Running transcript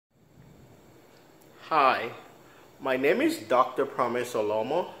Hi, my name is Dr. Promise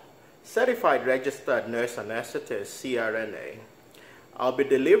Olomo, Certified Registered Nurse Anesthetist, CRNA. I'll be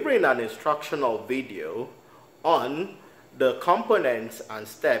delivering an instructional video on the components and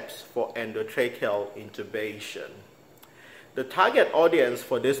steps for endotracheal intubation. The target audience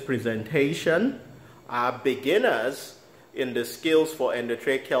for this presentation are beginners in the skills for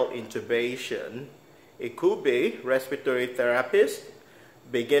endotracheal intubation. It could be respiratory therapists,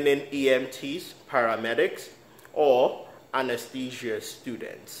 beginning EMTs, paramedics, or anesthesia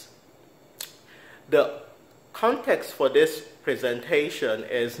students. The context for this presentation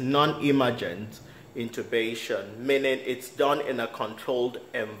is non-emergent intubation, meaning it's done in a controlled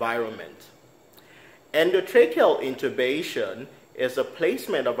environment. Endotracheal intubation is a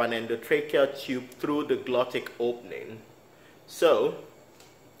placement of an endotracheal tube through the glottic opening. So,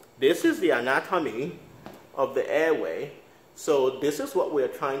 this is the anatomy of the airway. So this is what we're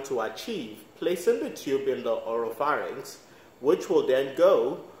trying to achieve, placing the tube in the oropharynx, which will then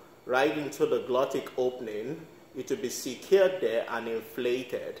go right into the glottic opening. It will be secured there and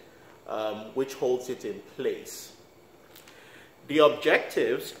inflated, which holds it in place. The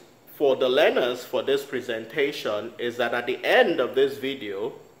objectives for the learners for this presentation is that at the end of this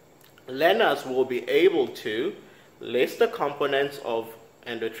video, learners will be able to list the components of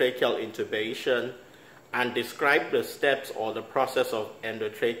endotracheal intubation and describe the steps or the process of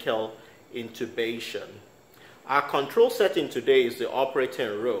endotracheal intubation. Our control setting today is the operating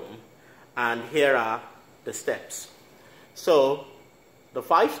room, and here are the steps. So the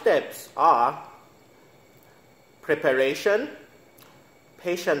 5 steps are preparation,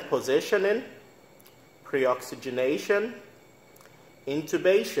 patient positioning, pre-oxygenation,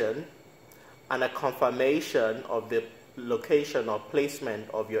 intubation, and a confirmation of the location or placement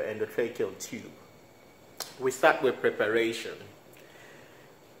of your endotracheal tube. We start with preparation.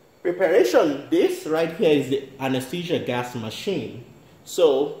 Preparation, this right here is the anesthesia gas machine.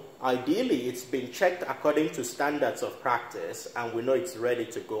 So ideally it's been checked according to standards of practice and we know it's ready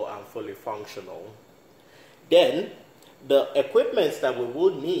to go and fully functional. Then the equipments that we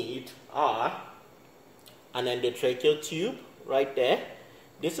will need are an endotracheal tube right there.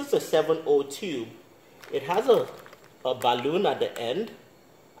 This is a 7/0 tube. It has a balloon at the end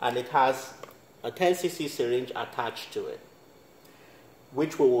and it has a 10 cc syringe attached to it,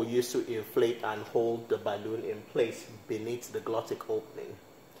 which we will use to inflate and hold the balloon in place beneath the glottic opening.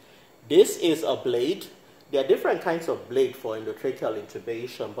 This is a blade. There are different kinds of blade for endotracheal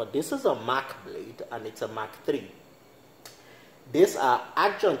intubation, but this is a MAC blade and it's a MAC 3. These are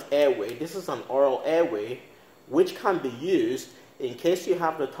adjunct airway. This is an oral airway which can be used in case you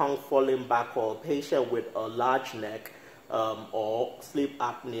have the tongue falling back or a patient with a large neck or sleep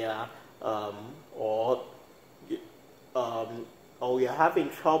apnea, or you're having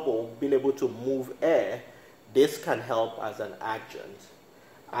trouble being able to move air. This can help as an adjunct.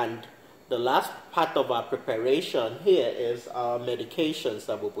 And the last part of our preparation here is our medications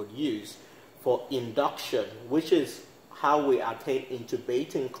that we would use for induction, which is how we attain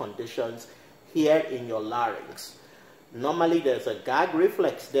intubating conditions here in your larynx. Normally there's a gag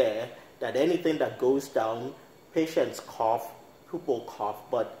reflex there that anything that goes down, patients cough, people cough,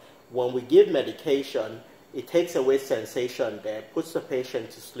 but when we give medication, it takes away sensation there, puts the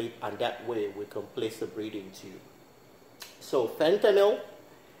patient to sleep, and that way we can place the breathing tube. So fentanyl,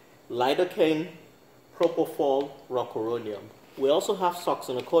 lidocaine, propofol, rocuronium. We also have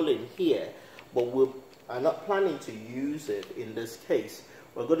succinylcholine here, but we are not planning to use it in this case.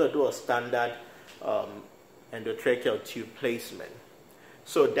 We're going to do a standard endotracheal tube placement.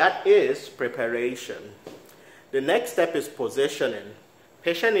 So that is preparation. The next step is positioning.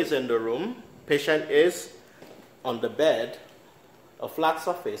 Patient is in the room. Patient is on the bed, a flat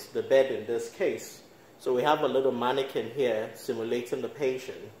surface, the bed in this case. So we have a little mannequin here simulating the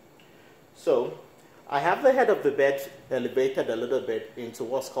patient. So I have the head of the bed elevated a little bit into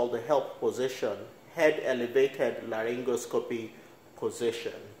what's called the HELP position, head elevated laryngoscopy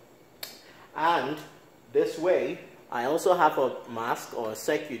position. And this way, I also have a mask or a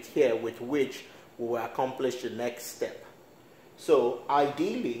circuit here with which we will accomplish the next step. So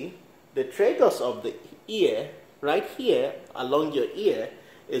ideally, the tragus of the ear, right here along your ear,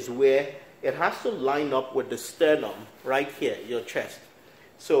 is where it has to line up with the sternum, right here, your chest.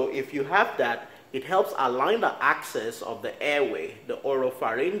 So if you have that, it helps align the axis of the airway, the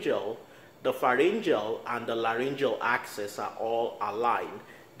oropharyngeal, the pharyngeal, and the laryngeal axis are all aligned.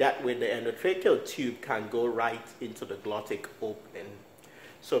 That way the endotracheal tube can go right into the glottic opening.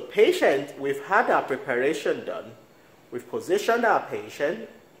 So patient, we've had our preparation done. We've positioned our patient,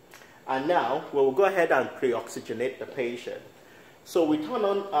 and now we'll go ahead and pre-oxygenate the patient. So we turn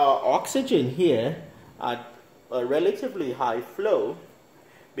on our oxygen here, at a relatively high flow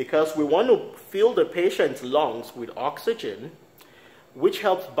because we want to fill the patient's lungs with oxygen, which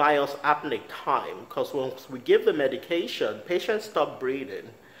helps buy us apneic time, because once we give the medication, patients stop breathing,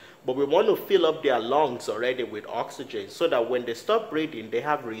 but we want to fill up their lungs already with oxygen so that when they stop breathing, they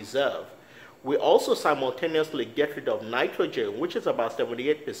have reserve. We also simultaneously get rid of nitrogen, which is about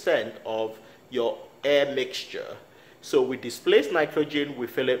 78% of your air mixture. So we displace nitrogen, we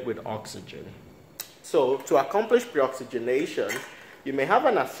fill it with oxygen. So to accomplish preoxygenation, you may have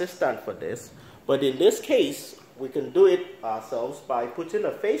an assistant for this, but in this case, we can do it ourselves by putting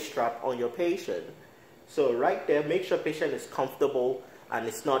a face strap on your patient. So right there, make sure patient is comfortable and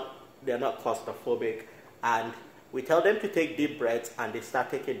they're not claustrophobic, and we tell them to take deep breaths and they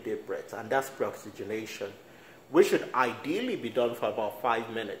start taking deep breaths, and that's preoxygenation, which should ideally be done for about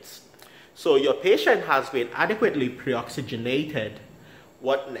 5 minutes. So your patient has been adequately preoxygenated.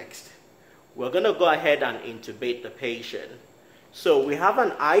 What next? We're going to go ahead and intubate the patient. So we have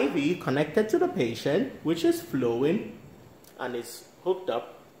an IV connected to the patient, which is flowing and is hooked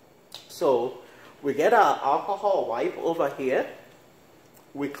up. So we get our alcohol wipe over here.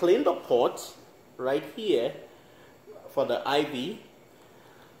 We clean the ports right here for the IV,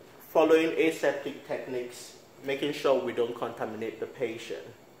 following aseptic techniques, making sure we don't contaminate the patient.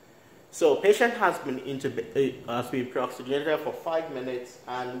 So patient has been preoxygenated for 5 minutes,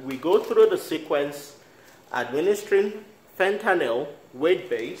 and we go through the sequence administering fentanyl,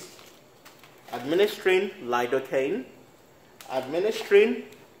 weight-based, administering lidocaine, administering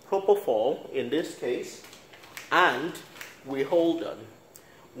propofol in this case, and we hold on.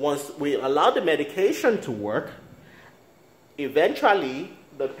 Once we allow the medication to work, eventually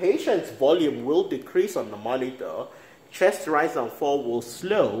the patient's volume will decrease on the monitor. Chest rise and fall will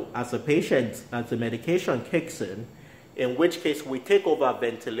slow as the medication kicks in which case we take over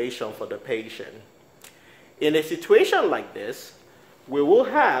ventilation for the patient. In a situation like this, we will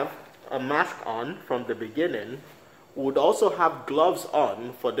have a mask on from the beginning. We would also have gloves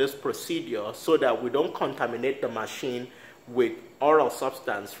on for this procedure so that we don't contaminate the machine with oral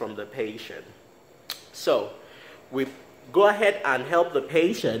substance from the patient. So we go ahead and help the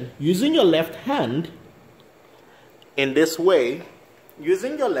patient using your left hand. In this way,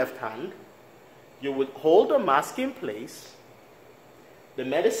 using your left hand, you would hold the mask in place, the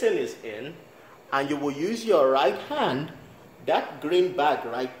medicine is in, and you will use your right hand. That green bag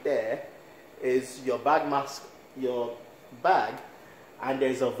right there is your bag mask, your bag, and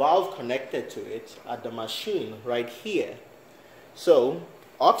there's a valve connected to it at the machine right here. So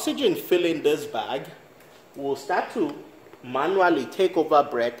oxygen filling this bag will start to manually take over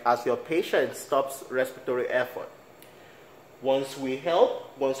breath as your patient stops respiratory effort. Once we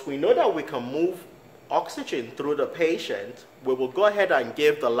know that we can move oxygen through the patient, we will go ahead and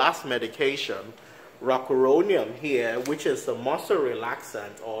give the last medication, rocuronium here, which is a muscle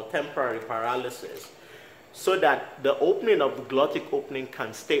relaxant or temporary paralysis, so that the opening of the glottic opening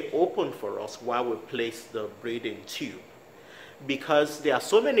can stay open for us while we place the breathing tube. Because there are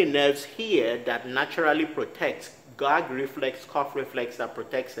so many nerves here that naturally protect gag reflex, cough reflex that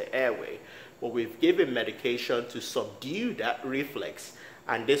protects the airway. But we've given medication to subdue that reflex,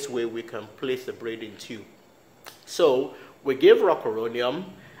 and this way we can place the breathing tube. So we give rocuronium,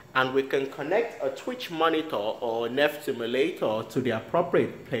 and we can connect a twitch monitor or nerve stimulator to the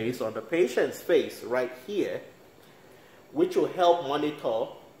appropriate place on the patient's face right here, which will help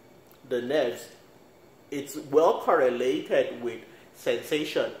monitor the nerves. It's well correlated with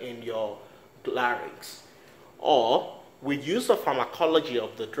sensation in your larynx. Or we use the pharmacology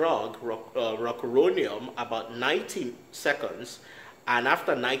of the drug, rocuronium, about 90 seconds, and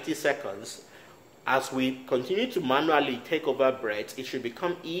after 90 seconds, as we continue to manually take over breath, it should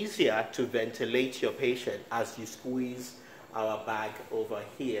become easier to ventilate your patient as you squeeze our bag over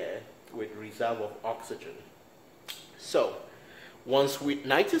here with reserve of oxygen. So once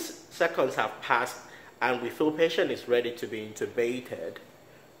 90 seconds have passed and we feel patient is ready to be intubated,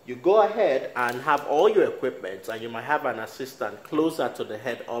 you go ahead and have all your equipment, and you might have an assistant closer to the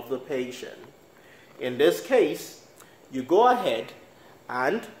head of the patient. In this case, you go ahead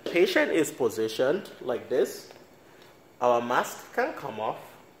and patient is positioned like this. Our mask can come off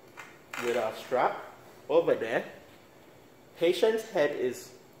with our strap over there. Patient's head is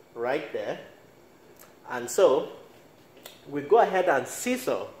right there. And so we go ahead and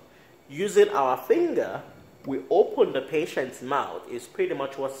scissor. Using our finger, we open the patient's mouth. Is pretty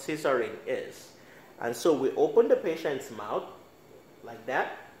much what scissoring is. And so we open the patient's mouth like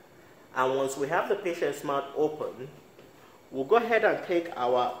that. And once we have the patient's mouth open, we'll go ahead and take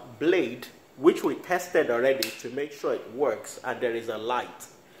our blade, which we tested already to make sure it works and there is a light.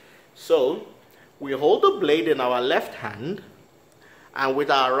 So We hold the blade in our left hand, and with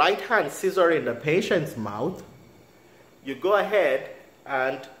our right hand scissoring the patient's mouth, you go ahead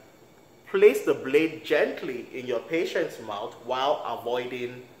and place the blade gently in your patient's mouth while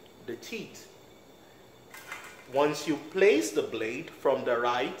avoiding the teeth. Once you place the blade from the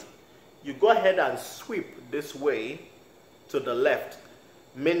right, you go ahead and sweep this way to the left,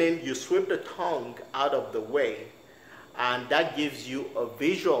 meaning you sweep the tongue out of the way, and that gives you a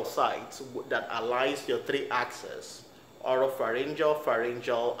visual sight that aligns your three axes: oropharyngeal,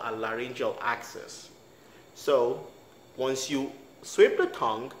 pharyngeal, and laryngeal axis. So once you sweep the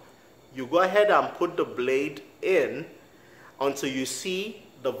tongue, you go ahead and put the blade in until you see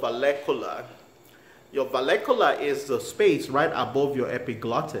the vallecula. Your vallecula is the space right above your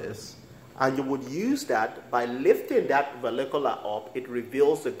epiglottis, and you would use that by lifting that vallecula up. It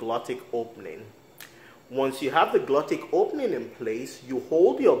reveals the glottic opening. Once you have the glottic opening in place, you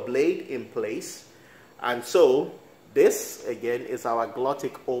hold your blade in place, and so this again is our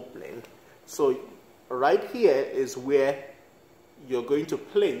glottic opening. So right here is where you're going to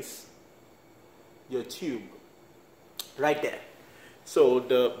place your tube, right there. So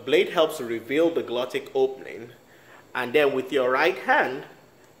the blade helps reveal the glottic opening, and then with your right hand,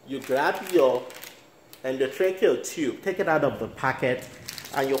 you grab your endotracheal tube, take it out of the packet,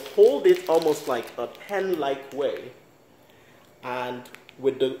 and you hold it almost like a pen-like way. And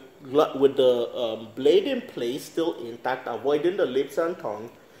with the blade in place, still intact, avoiding the lips and tongue,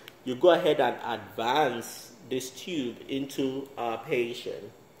 you go ahead and advance this tube into our patient.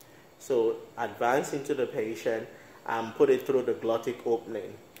 So advance into the patient and put it through the glottic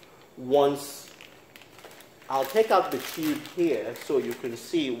opening. Once, I'll take out the tube here so you can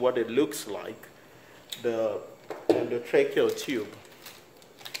see what it looks like, the endotracheal tube.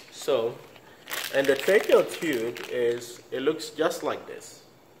 So endotracheal tube it looks just like this,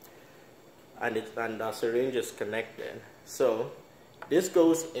 and the syringe is connected. So this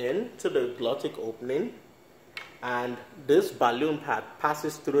goes into the glottic opening, and this balloon pad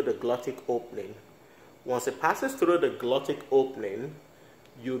passes through the glottic opening. Once it passes through the glottic opening,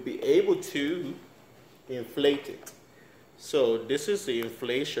 you'll be able to inflate it. So this is the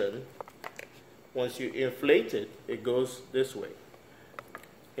inflation. Once you inflate it, it goes this way.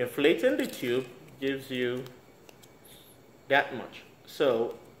 Inflating the tube gives you that much.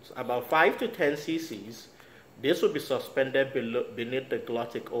 So about 5 to 10 cc's. This will be suspended beneath the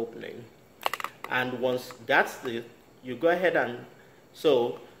glottic opening. And once that's you go ahead and,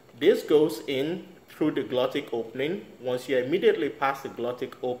 so this goes in through the glottic opening. Once you immediately pass the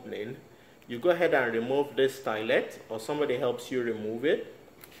glottic opening, you go ahead and remove this stylet, or somebody helps you remove it.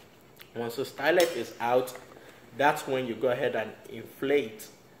 Once the stylet is out, that's when you go ahead and inflate.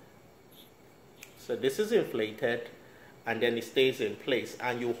 So this is inflated, and then it stays in place,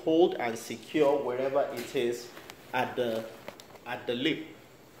 and you hold and secure wherever it is at the lip.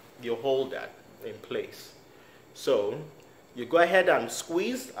 You hold that in place. So you go ahead and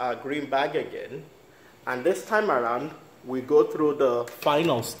squeeze our green bag again, and this time around we go through the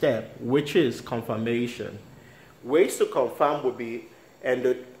final step, which is confirmation. Ways to confirm would be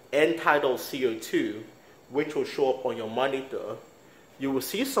end-tidal CO2, which will show up on your monitor. You will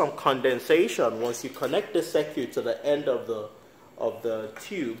see some condensation once you connect the circuit to the end of the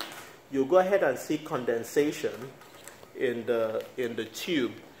tube. You'll go ahead and see condensation in the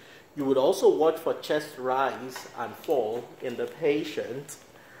tube. You would also watch for chest rise and fall in the patient.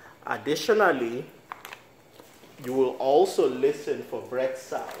 Additionally, you will also listen for breath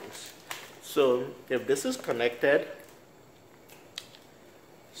sounds. So if this is connected,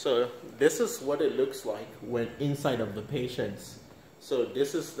 so this is what it looks like when inside of the patient's. So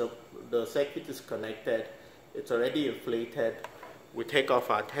this is the circuit is connected. It's already inflated. We take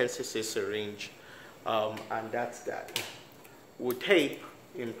off our 10 cc syringe, and that's that. We tape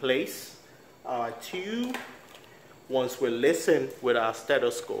in place our tube. Once we listen with our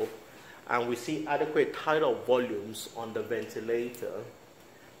stethoscope, and we see adequate tidal volumes on the ventilator.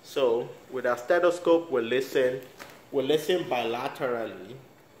 So with our stethoscope, we'll listen bilaterally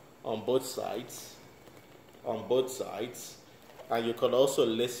on both sides, and you can also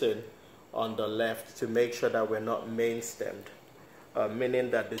listen on the left to make sure that we're not main stemmed,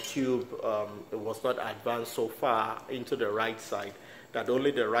 meaning that the tube it was not advanced so far into the right side that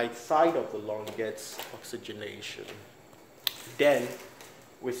only the right side of the lung gets oxygenation. Then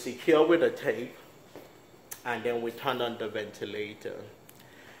we secure with a tape, and then we turn on the ventilator.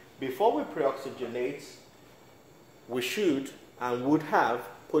 Before we pre-oxygenate, we should and would have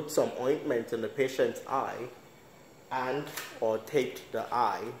put some ointment in the patient's eye and or taped the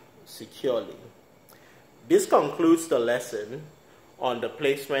eye securely. This concludes the lesson on the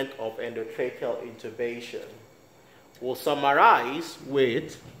placement of endotracheal intubation. We'll summarize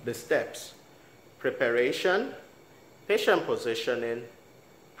with the steps: preparation, patient positioning,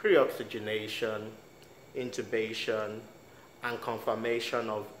 pre-oxygenation, intubation, and confirmation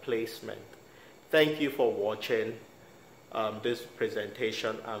of placement. Thank you for watching this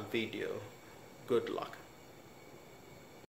presentation and video. Good luck.